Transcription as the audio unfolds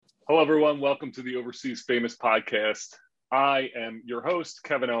Hello, everyone. Welcome to the Overseas Famous podcast. I am your host,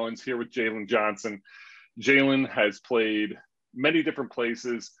 Kevin Owens, here with Jaylen Johnson. Jaylen has played many different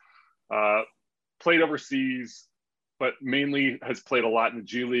places, played overseas, but mainly has played a lot in the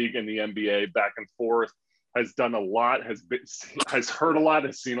G League and the NBA, back and forth, has done a lot, has heard a lot,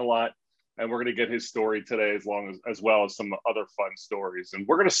 has seen a lot, and we're going to get his story today as well as some other fun stories. And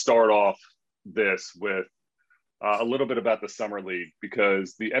we're going to start off this with a little bit about the Summer League,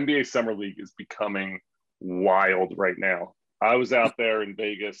 because the NBA Summer League is becoming wild right now. I was out there in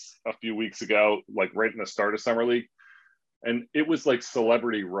Vegas a few weeks ago, like right in the start of Summer League, and it was like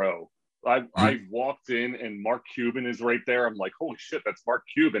Celebrity Row. I walked in and Mark Cuban is right there. I'm like, holy shit, that's Mark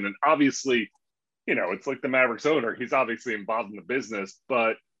Cuban. And obviously, you know, it's like the Mavericks owner. He's obviously involved in the business,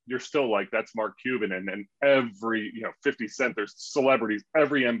 but you're still like, that's Mark Cuban. And every, 50 Cent, there's celebrities,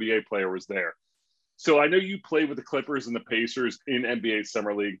 every NBA player was there. So I know you played with the Clippers and the Pacers in NBA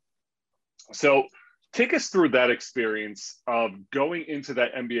Summer League. So take us through that experience of going into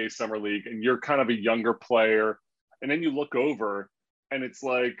that NBA Summer League, and you're kind of a younger player, and then you look over and it's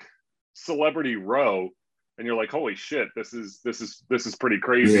like Celebrity Row, and you're like, holy shit, this is pretty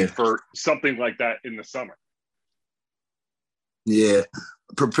crazy for something like that in the summer. Yeah,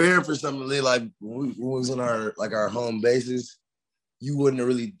 preparing for something like when we was on our home bases, you wouldn't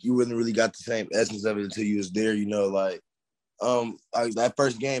really got the same essence of it until you was there. That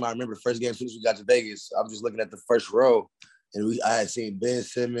first game, I remember the first game as soon as we got to Vegas, I was just looking at the first row, and I had seen Ben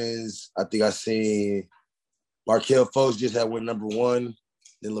Simmons. I think I seen Markelle Fultz just had went number one.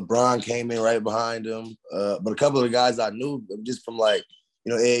 Then LeBron came in right behind him. But a couple of the guys I knew just from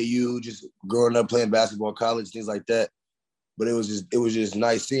AAU, just growing up playing basketball, college, things like that. But it was just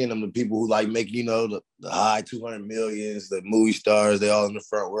nice seeing them, the people who make, the high 200 millions, the movie stars, they all in the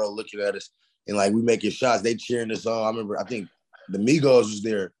front row looking at us. And we making shots, they cheering us on. I think the Migos was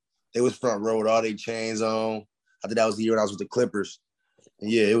there. They was front row with all their chains on. I think that was the year when I was with the Clippers. And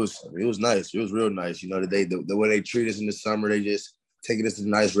yeah, it was nice. It was real nice. The way they treat us in the summer, they just taking us to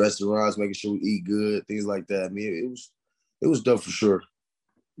nice restaurants, making sure we eat good, things like that. I mean, it was dope for sure.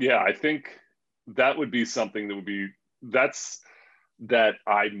 Yeah, I think that would be something that's that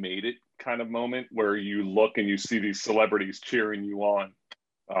I made it kind of moment where you look and you see these celebrities cheering you on,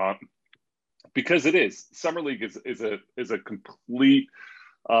 because it is Summer League is a complete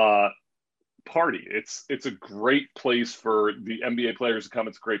party. It's a great place for the NBA players to come.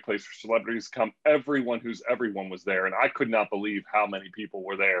 It's a great place for celebrities to come. Everyone was there, and I could not believe how many people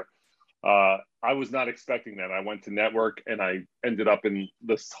were there. I was not expecting that. I went to network and I ended up in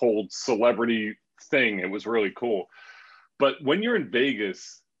this whole celebrity thing. It was really cool. But when you're in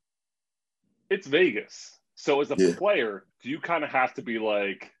Vegas, it's Vegas. So as a player, do you kind of have to be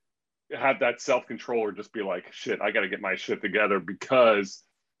have that self-control, or just be like, shit, I got to get my shit together, because,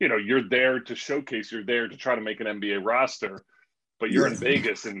 you're there to showcase, you're there to try to make an NBA roster, but you're in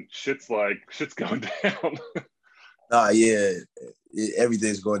Vegas and shit's going down.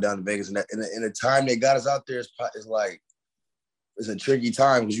 Everything's going down in Vegas. And the time they got us out there it's a tricky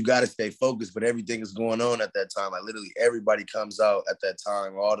time, because you got to stay focused, but everything is going on at that time. Literally everybody comes out at that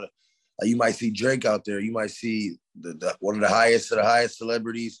time. You might see Drake out there. You might see one of the highest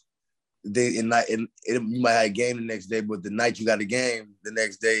celebrities. You might have a game the next day, but the night you got a game the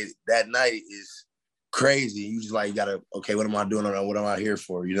next day, that night is crazy. You just you gotta, okay, what am I doing? What am I here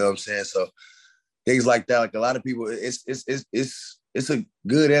for? You know what I'm saying? So things like that, a lot of people, it's a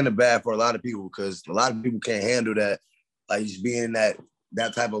good and a bad for a lot of people, because a lot of people can't handle that. Just being in that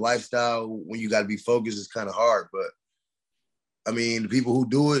type of lifestyle when you got to be focused is kind of hard. But I mean, the people who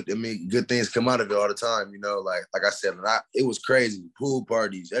do it, good things come out of it all the time. Like I said, it was crazy. Pool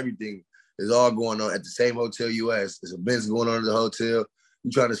parties, everything is all going on at the same hotel you at. There's events going on in the hotel.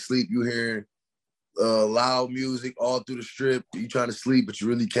 You trying to sleep, you hearing loud music all through the strip. You trying to sleep, but you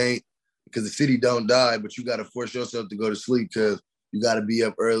really can't, because the city don't die, but you got to force yourself to go to sleep because you got to be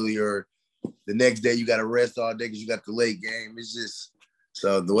up early, or the next day you got to rest all day because you got the late game. It's just,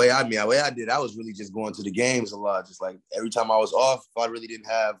 so the way I did, I was really just going to the games a lot. Just every time I was off, if I really didn't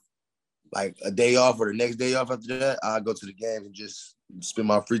have a day off or the next day off after that, I'd go to the games and just spend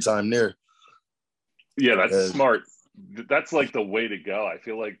my free time there. Yeah, that's smart. That's the way to go. I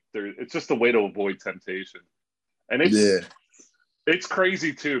feel like it's just a way to avoid temptation. And it's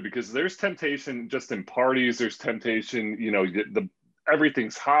crazy too, because there's temptation just in parties. There's temptation,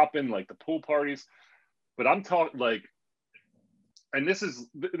 everything's hopping, the pool parties. But I'm talking and this is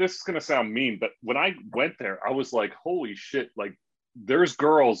going to sound mean, but when I went there, I was like, holy shit, there's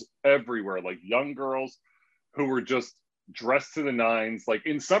girls everywhere, young girls who were just dressed to the nines,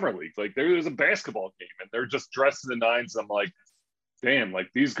 in Summer League. There's a basketball game and they're just dressed to the nines. I'm like, damn, like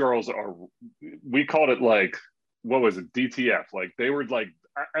these girls are, we called it like, what was it, DTF? Like they were like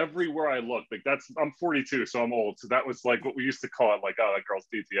everywhere I looked. Like I'm 42, so I'm old. So that was like what we used to call it, like, oh, that girl's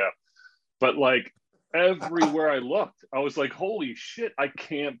DTF. But like everywhere I looked, I was like, holy shit, I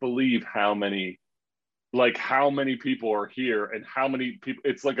can't believe how many people are here and how many people.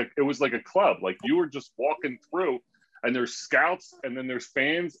 It was like a club. Like you were just walking through and there's scouts and then there's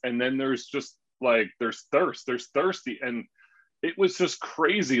fans and then there's just like, there's thirsty. And it was just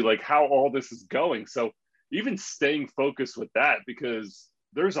crazy, like how all this is going. So even staying focused with that, because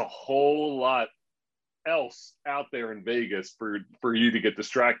there's a whole lot else out there in Vegas for you to get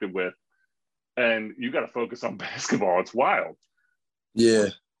distracted with. And you got to focus on basketball. It's wild. Yeah,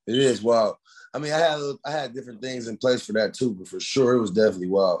 it is wild. I mean, I had different things in place for that too, but for sure it was definitely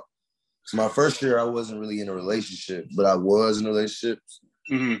wild. So my first year, I wasn't really in a relationship, but I was in a relationship.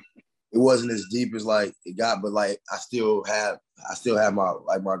 Mm-hmm. It wasn't as deep as like it got, but like I still have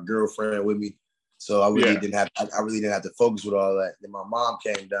my girlfriend with me. So I really didn't have to focus with all that. Then my mom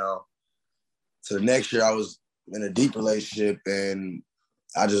came down. So the next year I was in a deep relationship and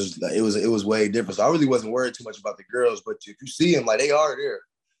I just, it was way different. So I really wasn't worried too much about the girls, but if you see them, like they are there.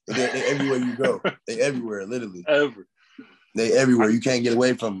 They're everywhere you go. They everywhere, literally. They everywhere. You can't get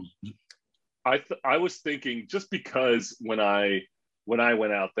away from them. I was thinking, just because when I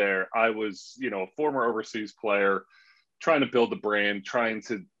went out there, I was, a former overseas player, trying to build the brand, trying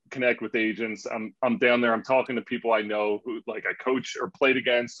to connect with agents. I'm down there. I'm talking to people I know who like I coach or played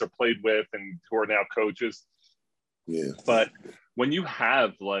against or played with, and who are now coaches. Yeah. But when you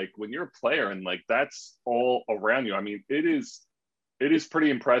have when you're a player and like that's all around you, I mean, it is pretty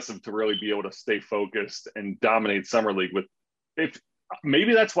impressive to really be able to stay focused and dominate Summer League if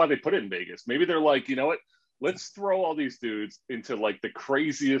maybe that's why they put it in Vegas. Maybe they're like, you know what? Let's throw all these dudes into like the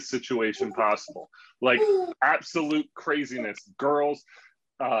craziest situation possible, like absolute craziness, girls,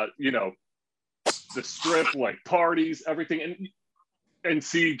 the strip, like parties, everything, and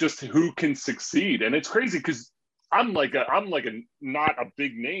see just who can succeed. And it's crazy because I'm like a not a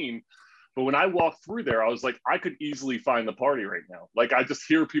big name, but when I walked through there, I was like, I could easily find the party right now. Like I just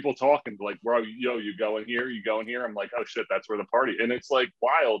hear people talking like, bro, you going here, you going here. I'm like, oh shit, that's where the party. And it's like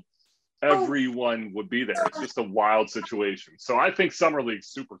wild. Everyone would be there. It's just a wild situation. So I think Summer League's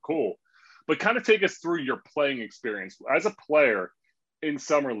super cool. But kind of take us through your playing experience as a player in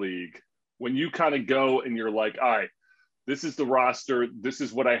Summer League. When you kind of go and you're like, all right, this is the roster, this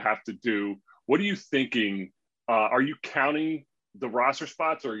is what I have to do. What are you thinking? Are you counting the roster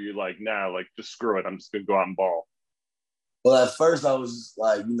spots, or are you like, nah, like just screw it, I'm just gonna go out and ball? Well, at first I was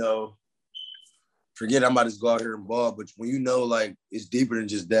like, forget I'm about to go out here and ball. But when like it's deeper than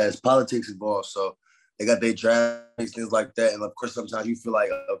just that, it's politics involved. So they got their draft, things like that. And of course, sometimes you feel like,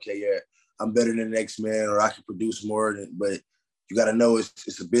 okay, yeah, I'm better than the next man, or I can produce more. But you got to know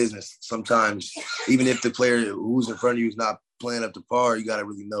it's a business. Sometimes, even if the player who's in front of you is not playing up to par, you got to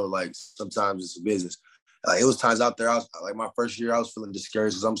really know, like, sometimes it's a business. It was times out there, I was like, my first year, I was feeling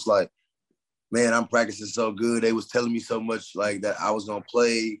discouraged because I'm just like, man, I'm practicing so good. They was telling me so much, like, that I was going to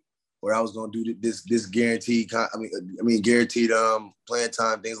play, or I was going to do this guaranteed, guaranteed playing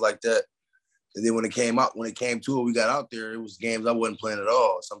time, things like that. And then when it came to it, we got out there, it was games I wasn't playing at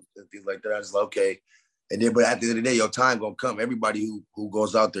all, some things like that. I was like, okay. And then, but at the end of the day, your time gonna come. Everybody who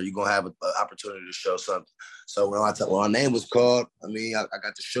goes out there, you're gonna have an opportunity to show something. So when my name was called, I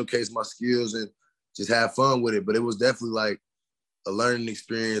got to showcase my skills and just have fun with it. But it was definitely like a learning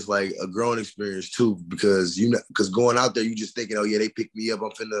experience, like a growing experience too, because going out there, you just thinking, oh yeah, they picked me up.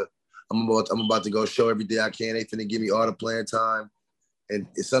 I'm about to go show everything I can. They finna give me all the playing time. And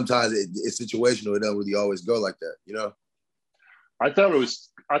sometimes it's situational. It doesn't really always go like that, I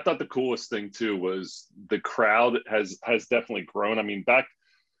thought the coolest thing too was the crowd has definitely grown. I mean, back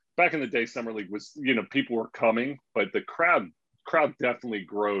in the day, Summer League was, people were coming, but the crowd definitely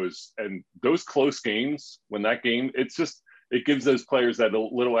grows. And those close games, when that game, it gives those players that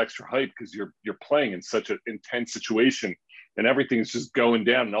little extra hype, because you're playing in such an intense situation and everything's just going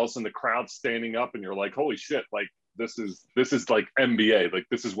down, and all of a sudden the crowd's standing up and you're like, holy shit, like this is like NBA, like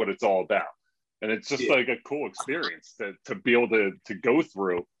this is what it's all about. And it's just like a cool experience to be able to go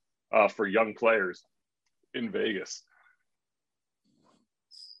through for young players in Vegas.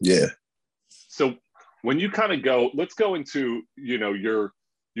 Yeah. So when you kind of go, let's go into, you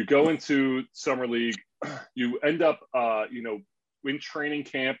go into Summer League, you end up, in training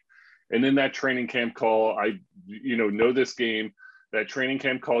camp, and in that training camp call, I, know this game, that training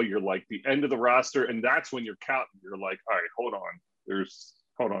camp call, you're like the end of the roster. And that's when you're counting. You're like, all right, hold on. There's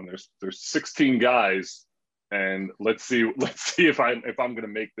 16 guys, and let's see if I'm going to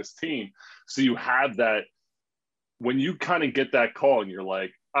make this team. So you have that when you kind of get that call and you're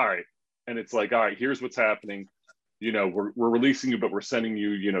like, all right, and it's like, all right, here's what's happening. You know, we're releasing you, but we're sending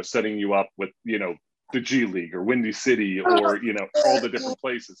you, you know, setting you up with, you know, the G League or Windy City or, you know, all the different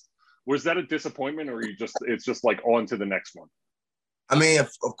places. Was that a disappointment, or it's just like on to the next one? I mean,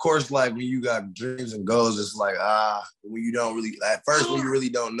 of course, like when you got dreams and goals, it's like, when you don't really, at first, when you really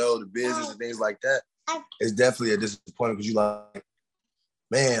don't know the business and things like that, it's definitely a disappointment because you like,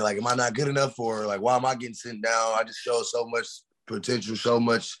 man, like, am I not good enough, or like, why am I getting sent down? I just showed so much potential, so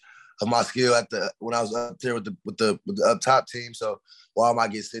much of my skill when I was up there with the up top team. So why am I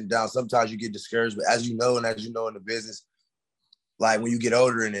getting sent down? Sometimes you get discouraged, but as you know in the business, like when you get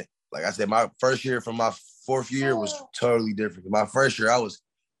older in it, like I said, my first year from my fourth year was totally different. My first year, I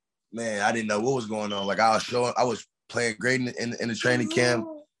didn't know what was going on. Like I was playing great in the training camp,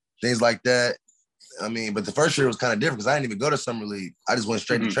 things like that. I mean, but the first year was kind of different because I didn't even go to summer league. I just went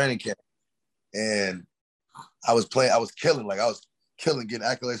straight to training camp, and I was killing, getting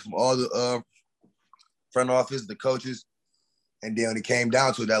accolades from all the front office, the coaches, and then when it came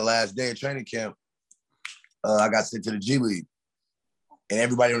down to that last day of training camp, I got sent to the G League. And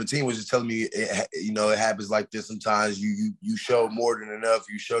everybody on the team was just telling me, it happens like this sometimes. You show more than enough.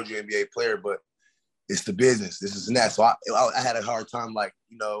 You showed your NBA player, but it's the business. This is and that. So I had a hard time,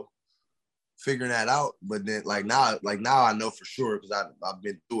 figuring that out. But then, now I know for sure because I've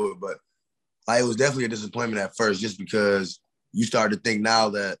been through it. But it was definitely a disappointment at first, just because you start to think now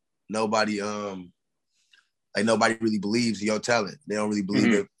that nobody really believes in your talent. They don't really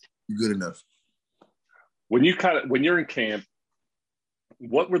believe that you're good enough. When you're in camp,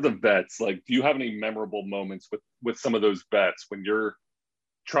 what were the vets like? Do you have any memorable moments with some of those vets when you're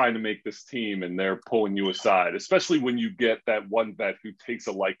trying to make this team and they're pulling you aside, especially when you get that one vet who takes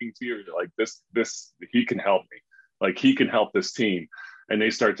a liking to you? You're like, this he can help me, like he can help this team, and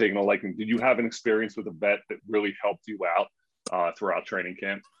they start taking a liking. Did you have an experience with a vet that really helped you out throughout training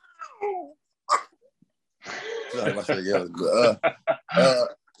camp?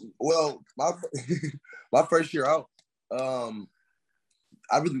 Well, my first year out,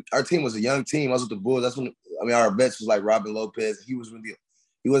 our team was a young team. I was with the Bulls. That's when our vets was like Robin Lopez. He wasn't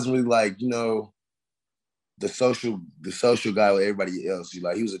really like, the social guy with everybody else. He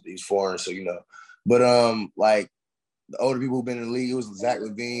was foreign, so But the older people who've been in the league, it was Zach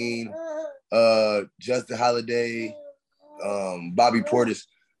LaVine, Justin Holiday, Bobby Portis.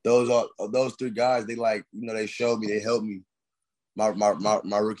 Those three guys, they they showed me, they helped me. My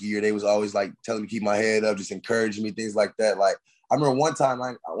rookie year, they was always like telling me to keep my head up, just encouraging me, things like that. Like I remember one time,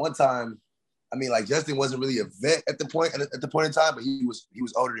 Justin wasn't really a vet at the point in time, but he was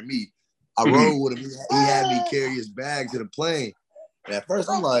older than me. I rode with him. He had me carry his bag to the plane. And at first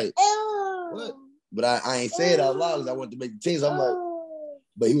I'm like, what? But I ain't say it out loud because I wanted to make the team. So I'm like,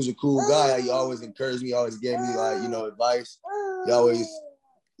 but he was a cool guy. He always encouraged me. He always gave me advice. He always,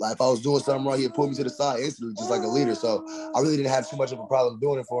 if I was doing something wrong, he'd pull me to the side instantly, just like a leader. So I really didn't have too much of a problem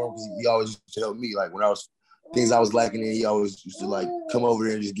doing it for him because he always used to help me. Like when things I was lacking in, he always used to come over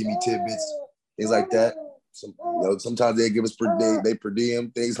there and just give me tidbits, things like that. Sometimes they give us they per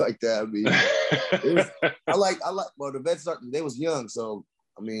diem, things like that. I mean, well, the vets they was young, so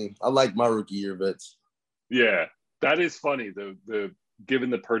I like my rookie year vets. Yeah, that is funny. The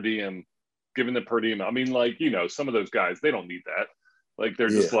given the per diem. I mean, some of those guys, they don't need that. Like they're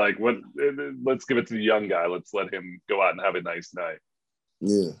just like, let's give it to the young guy. Let's let him go out and have a nice night.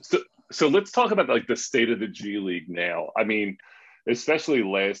 Yeah. So let's talk about the state of the G League now. I mean, especially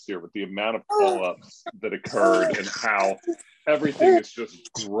last year with the amount of call-ups that occurred and how everything is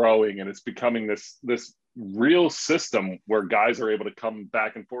just growing and it's becoming this real system where guys are able to come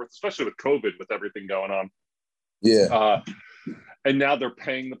back and forth, especially with COVID, with everything going on. Yeah. And now they're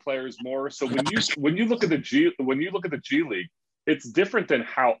paying the players more. So when you look at the G League, it's different than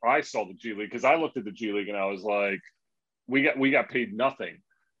how I saw the G League, because I looked at the G League and I was like, we got paid nothing.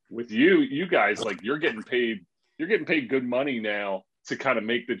 With you guys, you're getting paid good money now to kind of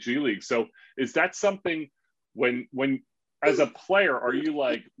make the G League. So is that something when as a player, are you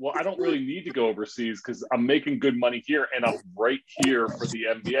like, well, I don't really need to go overseas because I'm making good money here and I'm right here for the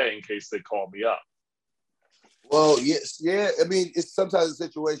NBA in case they call me up? Well, yes, yeah. I mean, it's sometimes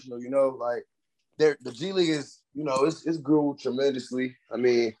situational, the G League is, it's grew tremendously. I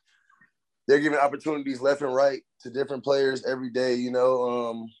mean, they're giving opportunities left and right to different players every day,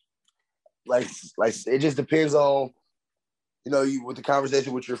 it just depends on, with the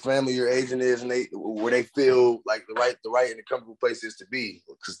conversation with your family, your agent is, and where they feel like the right and the comfortable place is to be.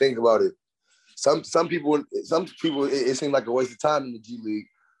 Because think about it, some people, it seems like a waste of time in the G League.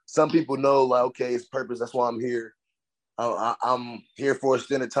 Some people know, okay, it's purpose. That's why I'm here. I'm here for a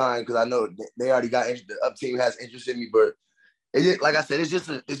stint of time because I know they already got the up team has interest in me, but like I said,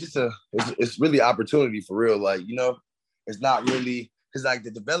 it's really opportunity for real. Like, you know, it's not really because like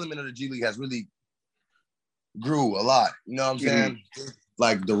the development of the G League has really grew a lot. You know what I'm saying?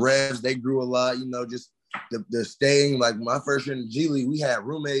 Like the Revs, they grew a lot. You know, just the staying. Like my first year in the G League, we had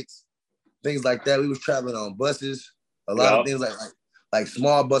roommates, things like that. We was traveling on buses, a lot of things like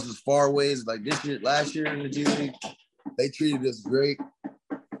small buses, far ways. Like last year in the G League, they treated us great.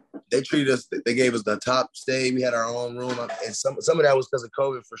 They gave us the top stay. We had our own room. And some of that was because of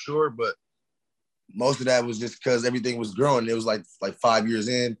COVID for sure, but most of that was just because everything was growing. It was like 5 years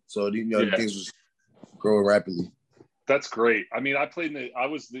in. So, you know, things was growing rapidly. That's great. I mean, I played when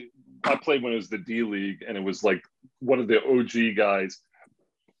it was the D League, and it was like one of the OG guys.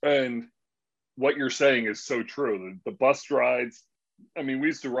 And what you're saying is so true. The bus rides, I mean,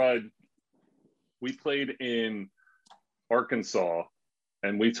 we played in Arkansas,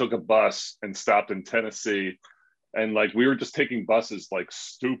 and we took a bus and stopped in Tennessee. And like, we were just taking buses, like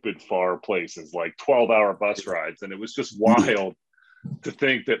stupid far places, like 12-hour bus rides. And it was just wild to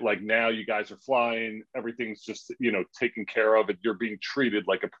think that like now you guys are flying, everything's just, you know, taken care of, and you're being treated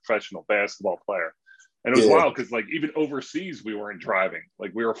like a professional basketball player. And it was wild because like even overseas, we weren't driving,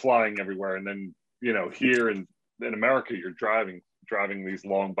 like we were flying everywhere. And then, you know, here in America, you're driving these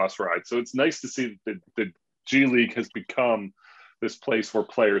long bus rides. So it's nice to see that the G League has become this place where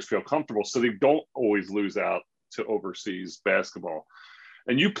players feel comfortable, so they don't always lose out to overseas basketball.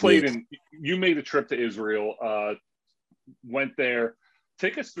 And you played you made a trip to Israel, went there.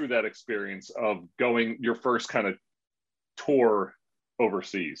 Take us through that experience of going your first kind of tour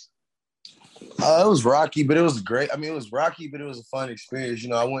overseas. It was rocky, but it was great. I mean, it was rocky, but it was a fun experience. You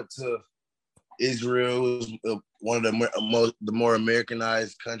know, I went to Israel. It was one of the more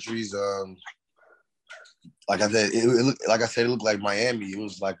Americanized countries. Like I said, it looked like Miami. It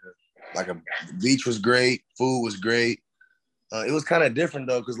was like a beach was great, food was great. It was kind of different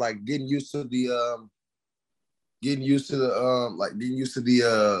though, because like getting used to the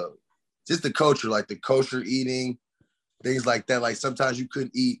just the culture, like the kosher eating, things like that. Like sometimes you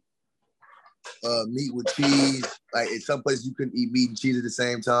couldn't eat meat with cheese. Like in some places you couldn't eat meat and cheese at the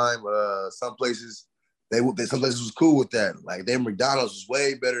same time. Some places was cool with that. Like their McDonald's was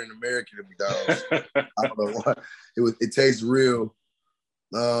way better than American McDonald's. I don't know why. It tastes real.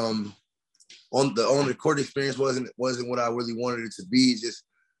 On the court experience wasn't what I really wanted it to be. Just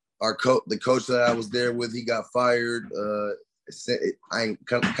the coach that I was there with, he got fired. I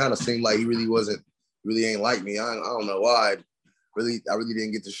kind of seemed like he really ain't like me. I don't know why. I really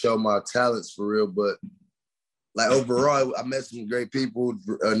didn't get to show my talents for real, but like overall, I met some great people,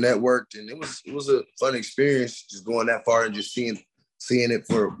 networked, and it was a fun experience just going that far and just seeing it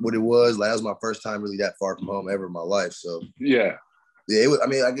for what it was. Like that was my first time really that far from home ever in my life. So yeah, it was. I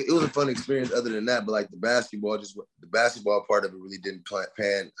mean, like, it was a fun experience. Other than that, but like the basketball part of it really didn't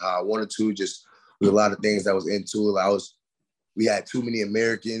pan how I wanted to. Just with a lot of things I was into. We had too many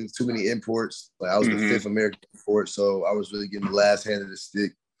Americans, too many imports. Like I was the fifth American import, so I was really getting the last hand of the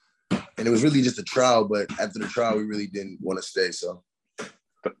stick. And it was really just a trial, but after the trial, we really didn't want to stay. So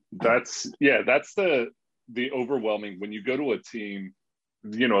that's the overwhelming when you go to a team,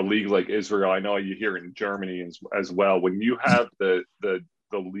 you know, a league like Israel. I know you hear it in Germany as well. When you have the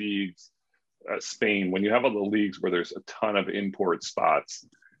leagues, Spain, when you have all the leagues where there's a ton of import spots,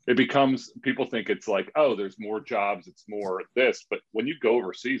 it becomes, people think it's like, oh, there's more jobs, it's more this. But when you go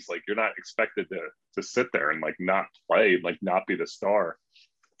overseas, like you're not expected to sit there and like not play, like not be the star.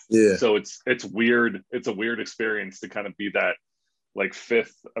 Yeah. So it's weird. It's a weird experience to kind of be that like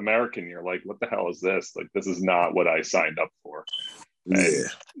fifth American. You're like, what the hell is this? Like, this is not what I signed up for. And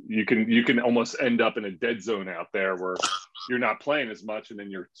you can almost end up in a dead zone out there where you're not playing as much, and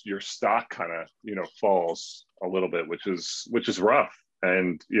then your stock kind of, you know, falls a little bit, which is rough.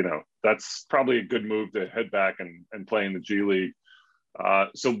 And, you know, that's probably a good move to head back and play in the G League.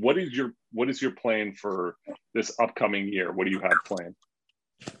 So what is your plan for this upcoming year? What do you have planned?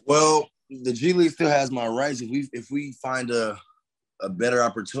 Well, the G League still has my rights. If we find a better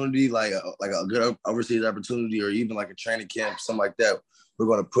opportunity, like a good overseas opportunity, or even like a training camp, something like that, we're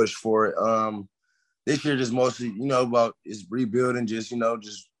going to push for it. This year, just mostly, you know, about is rebuilding, just, you know,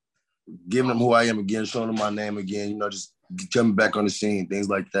 just giving them who I am again, showing them my name again, you know, just coming back on the scene, things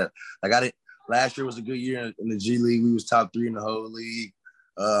like that. Like last year was a good year in the G League. We was top 3 in the whole league.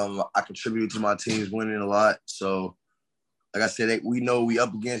 I contributed to my teams winning a lot. So, like I said, we know we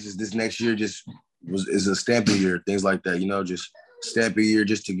up against is this next year is a stamping year, things like that, you know, just stamping year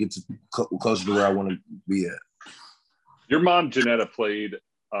just to get to closer to where I want to be at. Your mom, Janetta, played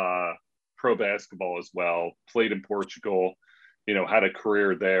pro basketball as well, played in Portugal, you know, had a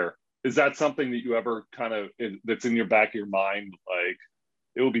career there. Is that something that you ever kind of, that's in your back of your mind? Like,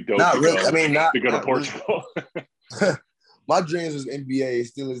 it would be dope Not to really. go, I mean, to go to not really. Portugal. My dreams is NBA. It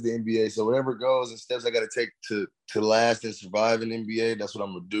still is the NBA. So whatever goes and steps I got to take to last and survive in NBA, that's what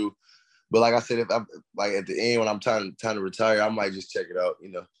I'm gonna do. But like I said, if I'm like at the end when I'm time to retire, I might just check it out.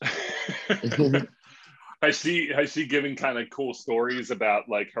 You know. Has she given kind of cool stories about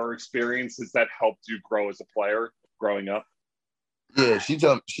like her experiences that helped you grow as a player growing up? Yeah, she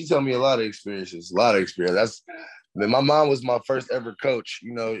told me a lot of experiences. A lot of experience. That's, I mean, my mom was my first ever coach.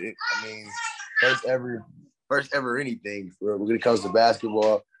 You know, I mean, first ever anything when it comes to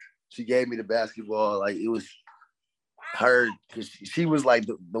basketball. She gave me the basketball. Like, it was her, because she was like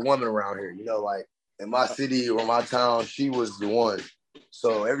the woman around here. You know, like in my city or my town, she was the one.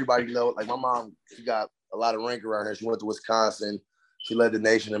 So everybody know. Like my mom, she got a lot of rank around here. She went to Wisconsin. She led the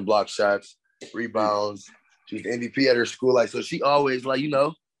nation in block shots, rebounds. She's the MVP at her school. Like, so she always, like, you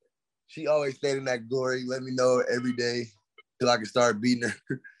know, she always stayed in that glory. Let me know every day till I could start beating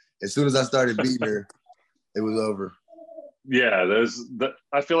her. As soon as I started beating her, it was over. Yeah,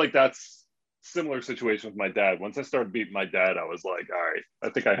 I feel like that's similar situation with my dad. Once I started beating my dad, I was like, all right, I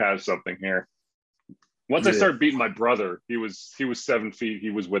think I have something here. Once I started beating my brother, he was 7 feet. He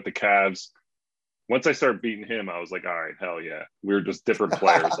was with the Cavs. Once I started beating him, I was like, all right, hell yeah. We were just different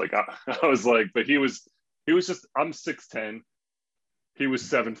players. Like I was like, but he was just, I'm 6'10". He was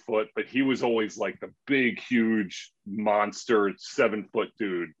 7 foot, but he was always like the big, huge monster 7 foot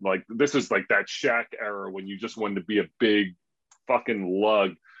dude. Like this is like that Shaq era when you just wanted to be a big fucking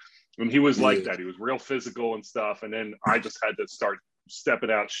lug. And he was like that. He was real physical and stuff. And then I just had to start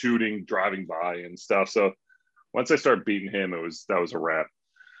stepping out, shooting, driving by and stuff. So once I started beating him, that was a wrap.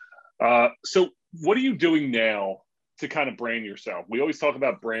 So what are you doing now to kind of brand yourself? We always talk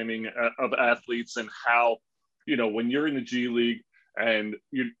about branding of athletes and how, you know, when you're in the G League and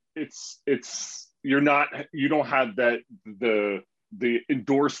you don't have that, the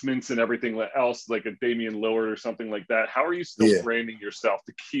endorsements and everything else like a Damian Lillard or something like that. How are you still branding yourself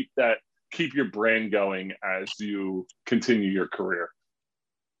to keep your brand going as you continue your career?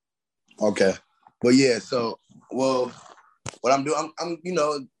 Okay. Well, yeah. So, what I'm doing, I'm you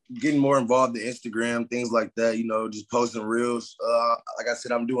know, getting more involved in Instagram, things like that, you know, just posting reels. Like I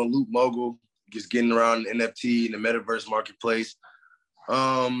said, I'm doing LootMogul, just getting around NFT and the metaverse marketplace.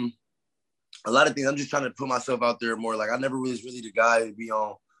 A lot of things. I'm just trying to put myself out there more. Like I never was really the guy to be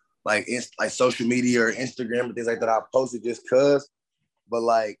on like social media or Instagram and things like that. I posted just cause, but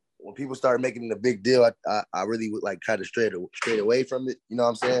like when people started making it a big deal, I really would like kind of straight away from it. You know what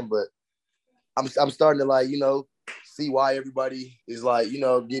I'm saying? But I'm starting to like, you know, see why everybody is like, you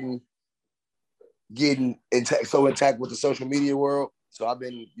know, getting so intact with the social media world. So I've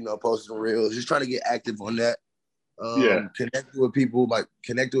been, you know, posting reels, just trying to get active on that. Connecting with people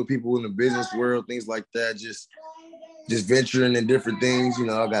in the business world, things like that. Just venturing in different things. You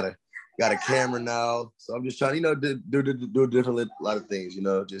know, I got a camera now, so I'm just trying, you know, do a lot of things. You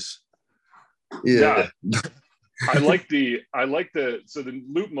know, just yeah. I like the so the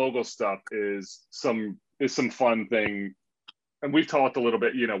LootMogul stuff is some fun thing, and we've talked a little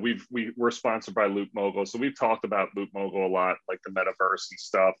bit. You know, we're sponsored by LootMogul, so we've talked about LootMogul a lot, like the metaverse and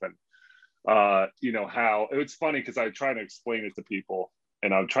stuff, and you know how it's funny because I try to explain it to people,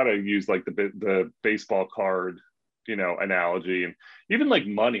 and I'm trying to use like the baseball card, you know, analogy, and even like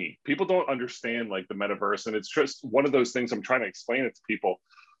money. People don't understand like the metaverse, and it's just one of those things. I'm trying to explain it to people,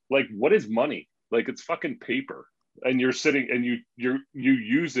 like what is money? Like it's fucking paper, and you're sitting and you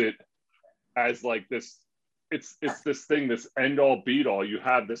use it as like this. It's this thing, this end all beat all. You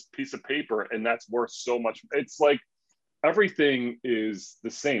have this piece of paper, and that's worth so much. It's like everything is the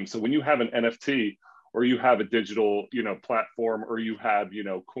same. So when you have an NFT or you have a digital, you know, platform, or you have, you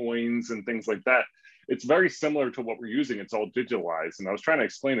know, coins and things like that, it's very similar to what we're using. It's all digitalized. And I was trying to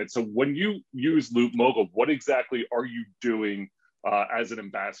explain it. So when you use LootMogul, what exactly are you doing as an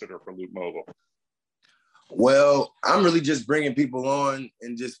ambassador for LootMogul? Well, I'm really just bringing people on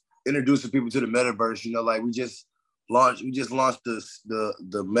and just introducing people to the metaverse. You know, like we just launched the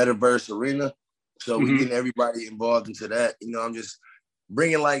metaverse arena. So we're getting everybody involved into that. You know, I'm just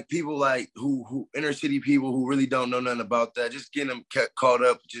bringing like people like who inner city people who really don't know nothing about that, just getting them caught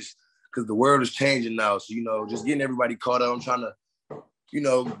up just because the world is changing now. So, you know, just getting everybody caught up. I'm trying to, you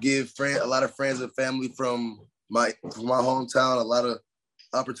know, give a lot of friends and family from my hometown a lot of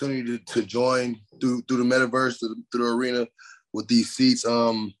opportunity to join through the metaverse, through the arena with these seats.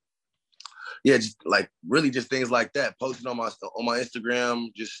 Yeah, just like really just things like that. Posting on my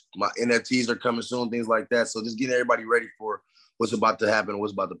Instagram, just my NFTs are coming soon, things like that. So just getting everybody ready for what's about to happen,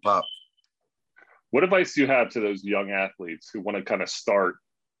 what's about to pop. What advice do you have to those young athletes who want to kind of start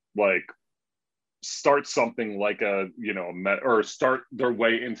something like or start their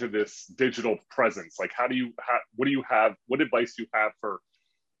way into this digital presence? Like, what advice do you have for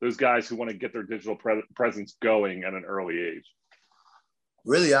those guys who want to get their digital presence going at an early age?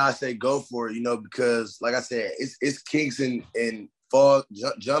 Really, I say go for it, because like I said, it's kinks and falls,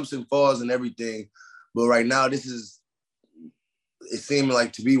 jumps and falls and everything. But right now, it seemed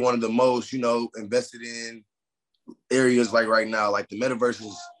like to be one of the most, invested in areas. Like right now, like the metaverse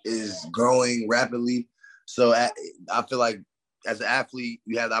is growing rapidly. So I feel like as an athlete,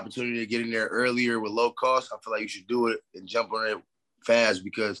 you have the opportunity to get in there earlier with low cost. I feel like you should do it and jump on it fast,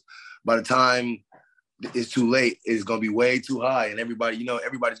 because by the time it's too late, it's going to be way too high, and everybody's going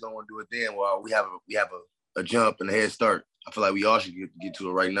to want to do it then. While we have a jump and a head start. I feel like we all should get to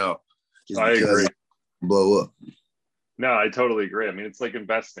it right now. I agree. Blow up. No, I totally agree. I mean, it's like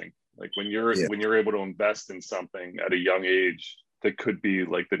investing. Like when you're able to invest in something at a young age, that could be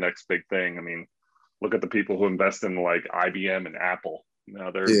like the next big thing. I mean, look at the people who invest in like IBM and Apple.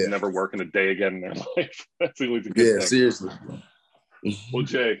 They're never working a day again in their life. That's always a good thing. Seriously. Well,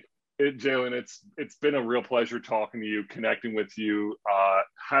 Jaylen, it's been a real pleasure talking to you, connecting with you,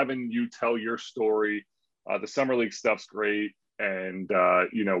 having you tell your story. The summer league stuff's great, and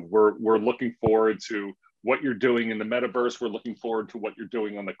we're looking forward to what you're doing in the metaverse. We're looking forward to what you're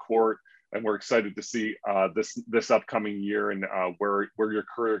doing on the court, and we're excited to see this upcoming year and where your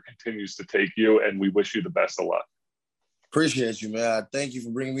career continues to take you. And we wish you the best of luck. Appreciate you, man. Thank you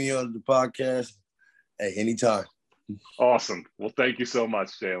for bringing me on the podcast. Hey, anytime. Awesome. Well, thank you so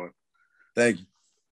much, Jaylen. Thank you.